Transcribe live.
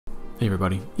Hey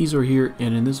everybody, Eezore here,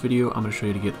 and in this video I'm going to show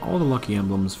you to get all the lucky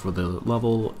emblems for the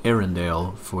level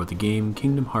Arendelle for the game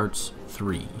Kingdom Hearts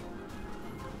 3.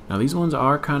 Now these ones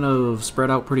are kind of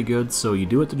spread out pretty good, so you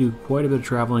do have to do quite a bit of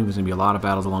traveling. There's going to be a lot of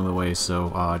battles along the way,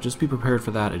 so just be prepared for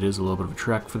that. It is a little bit of a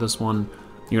trek for this one.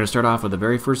 You're going to start off with the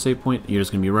very first save point. You're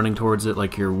just going to be running towards it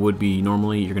like you would be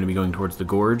normally. You're going to be going towards the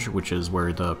gorge, which is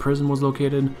where the prison was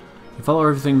located. You follow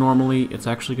everything normally. It's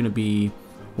actually going to be...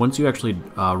 once you actually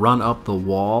run up the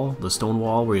wall, the stone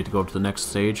wall, where you have to go up to the next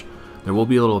stage, there will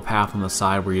be a little path on the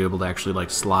side where you're able to actually like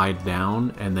slide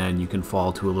down, and then you can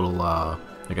fall to a little, I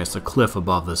guess, a cliff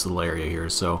above this little area here.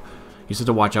 So you just have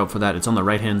to watch out for that. It's on the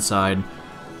right-hand side,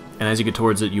 and as you get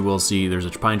towards it, you will see there's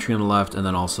a pine tree on the left, and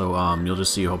then also you'll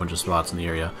just see a whole bunch of spots in the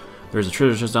area. There's a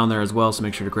treasure chest down there as well, so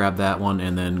make sure to grab that one,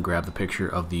 and then grab the picture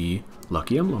of the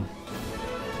lucky emblem.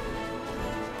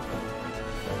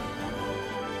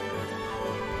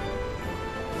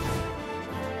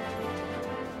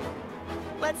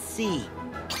 Let's see.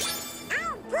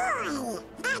 Oh boy,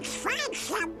 let's find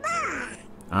some more.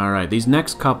 Alright, these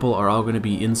next couple are all going to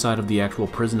be inside of the actual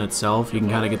prison itself. You can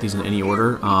kind of get these in any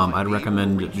order. I'd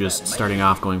recommend just starting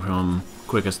off going from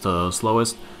quickest to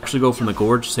slowest. Actually go from the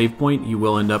gorge save point. You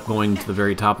will end up going to the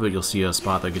very top of it. You'll see a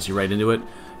spot that gets you right into it.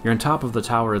 You're on top of the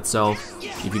tower itself.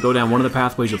 If you go down one of the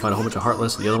pathways, you'll find a whole bunch of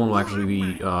Heartless. The other one will actually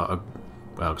be a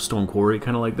stone quarry,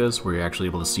 kind of like this, where you're actually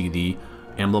able to see the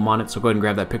emblem on it. So go ahead and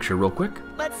grab that picture real quick.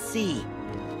 Let's see.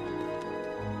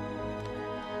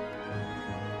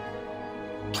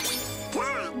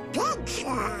 Good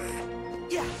picture.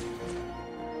 Yeah.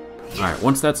 Alright,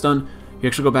 once that's done, you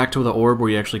actually go back to the orb where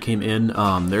you actually came in.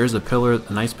 There is a pillar,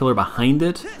 a nice pillar behind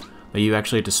it that you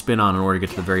actually have to spin on in order to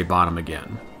get to the very bottom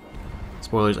again.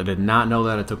 Spoilers, I did not know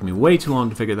that. It took me way too long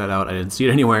to figure that out. I didn't see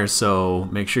it anywhere, so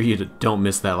make sure you don't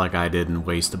miss that like I did and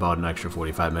waste about an extra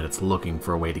 45 minutes looking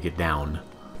for a way to get down.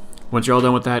 Once you're all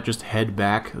done with that, just head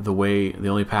back the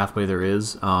only pathway there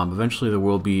is. Eventually there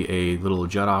will be a little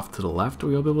jut off to the left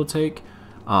where you'll be able to take,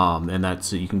 and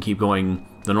that's, you can keep going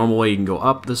the normal way. You can go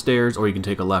up the stairs, or you can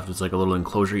take a left. It's like a little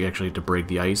enclosure. You actually have to break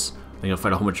the ice. Then you'll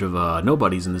fight a whole bunch of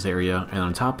nobodies in this area, and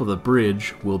on top of the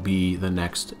bridge will be the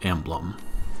next emblem.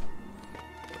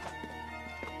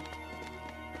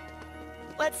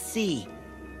 Let's see.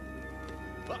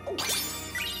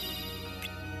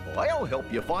 I'll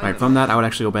help you find Alright, from that I would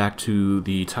actually go back to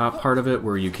the top part of it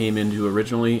where you came into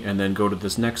originally, and then go to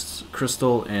this next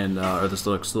crystal, and or this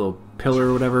little pillar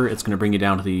or whatever. It's going to bring you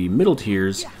down to the middle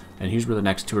tiers, and here's where the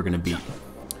next two are going to be.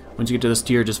 Once you get to this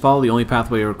tier, just follow the only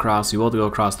pathway across. You will have to go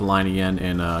across the line again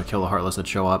and kill the Heartless that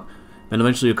show up. Then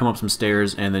eventually you'll come up some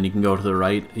stairs, and then you can go to the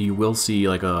right. You will see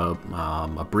like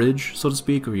a bridge, so to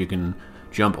speak, where you can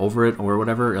jump over it or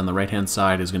whatever. On the right hand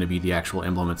side is going to be the actual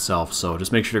emblem itself, so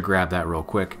just make sure to grab that real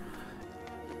quick.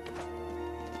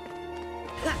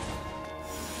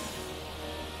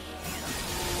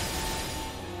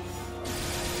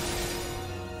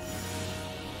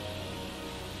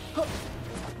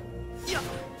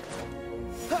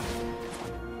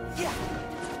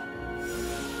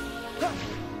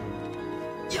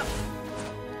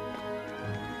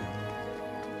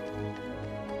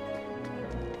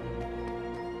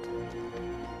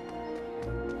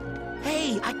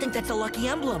 Hey, I think that's a lucky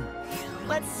emblem.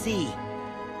 Let's see.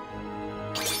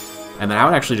 And then I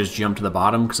would actually just jump to the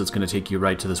bottom, because it's going to take you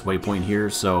right to this waypoint here,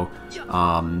 so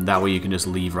that way you can just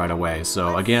leave right away.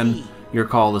 So again, your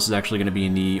call, this is actually going to be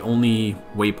in the only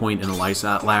waypoint in the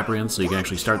Lysat Labyrinth, so you can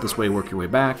actually start this way, work your way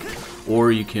back,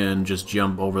 or you can just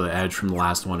jump over the edge from the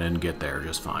last one and get there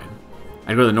just fine.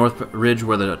 I'd go to the North Ridge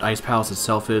where the Ice Palace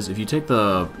itself is. If you take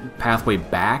the pathway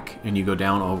back and you go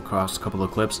down across a couple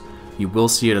of cliffs, you will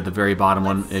see it at the very bottom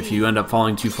one. If you end up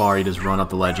falling too far, you just run up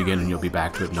the ledge again and you'll be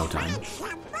back to it in no time.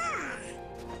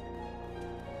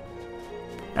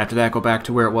 After that, go back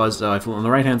to where it was. On the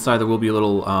right-hand side, there will be a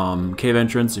little cave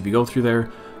entrance. If you go through there,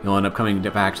 you'll end up coming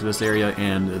back to this area,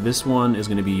 and this one is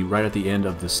going to be right at the end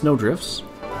of the snowdrifts.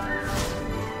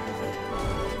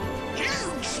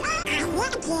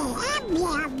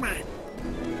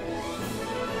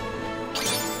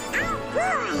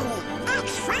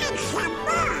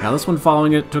 Now this one,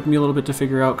 following it, took me a little bit to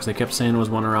figure out because they kept saying there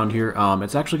was one around here.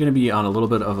 It's actually going to be on a little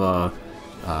bit of a,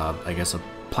 I guess, a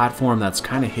platform that's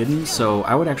kind of hidden. So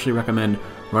I would actually recommend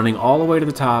running all the way to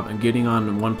the top and getting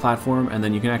on one platform, and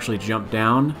then you can actually jump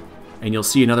down, and you'll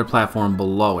see another platform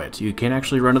below it. You can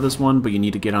actually run to this one, but you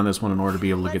need to get on this one in order to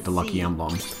be able to get the lucky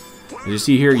emblem. As you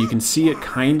see here, you can see it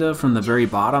kind of from the very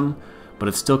bottom, but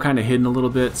it's still kind of hidden a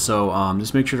little bit, so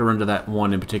just make sure to run to that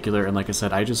one in particular. And like I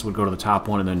said, I just would go to the top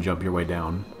one and then jump your way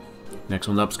down. Next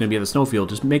one up is going to be at the snowfield.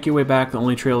 Just make your way back. The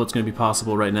only trail that's going to be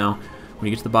possible right now When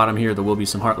you get to the bottom here, there will be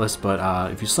some Heartless,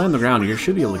 but if you slam the ground, you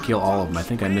should be able to kill all of them. I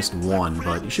think I missed one,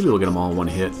 but you should be able to get them all in one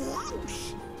hit.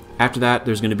 After that,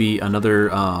 there's going to be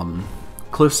another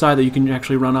cliffside that you can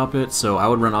actually run up it, so I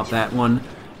would run up that one,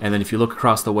 and then if you look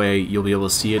across the way, you'll be able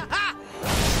to see it.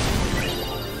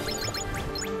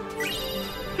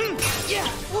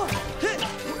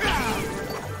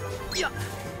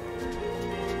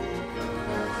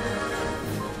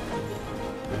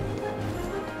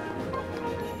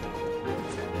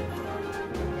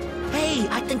 Hey,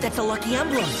 I think that's a lucky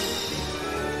emblem.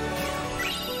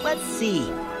 Let's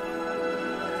see.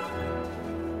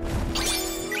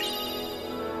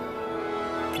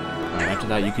 After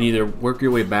that, you can either work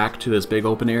your way back to this big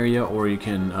open area, or you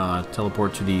can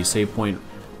teleport to the save point,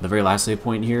 the very last save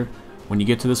point here. When you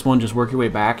get to this one, just work your way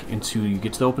back until you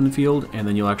get to the open field, and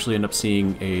then you'll actually end up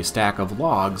seeing a stack of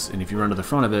logs, and if you run to the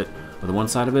front of it, or the one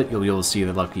side of it, you'll be able to see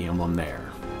the lucky emblem there.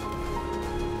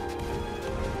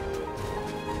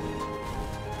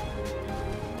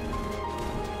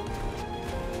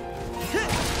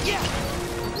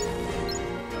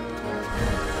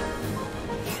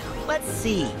 Let's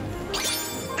see.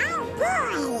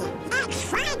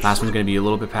 Last one's going to be a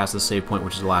little bit past the save point,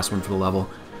 which is the last one for the level.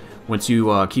 Once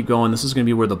you keep going, this is going to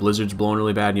be where the blizzard's blowing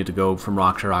really bad and you have to go from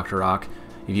rock to rock to rock.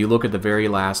 If you look at the very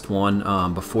last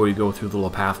one, before you go through the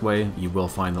little pathway, you will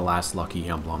find the last lucky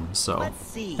emblem. So,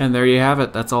 and there you have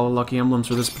it. That's all the lucky emblems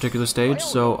for this particular stage.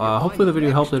 So hopefully the video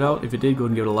helped it out. If it did, go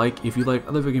ahead and give it a like. If you like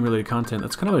other video game related content,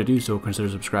 that's kind of what I do, so consider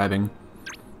subscribing.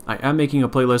 I am making a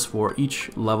playlist for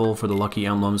each level for the lucky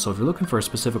emblems, so if you're looking for a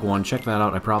specific one, check that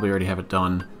out. I probably already have it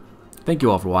done. Thank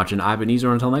you all for watching. I've been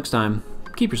Eezore. Until next time,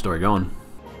 keep your story going.